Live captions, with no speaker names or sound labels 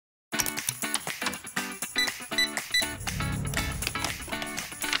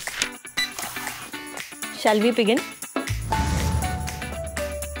Shall we begin?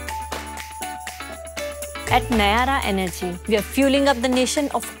 At Nayara Energy, we are fueling up the nation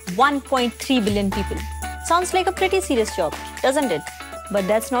of 1.3 billion people. Sounds like a pretty serious job, doesn't it? But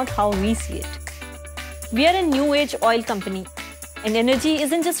that's not how we see it. We are a new age oil company, and energy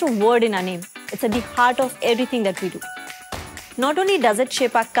isn't just a word in our name. It's at the heart of everything that we do. Not only does it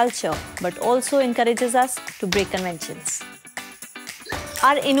shape our culture, but also encourages us to break conventions.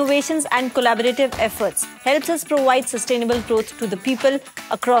 Our innovations and collaborative efforts helps us provide sustainable growth to the people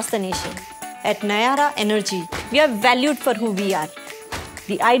across the nation. At Nayara Energy, we are valued for who we are,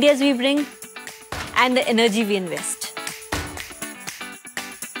 the ideas we bring, and the energy we invest.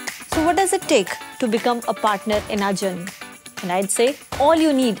 So what does it take to become a partner in our journey? And I'd say all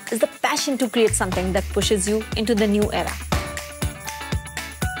you need is the passion to create something that pushes you into the new era.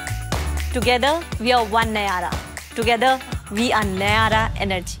 Together, we are one Nayara. Together, we are Nayara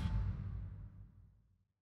Energy.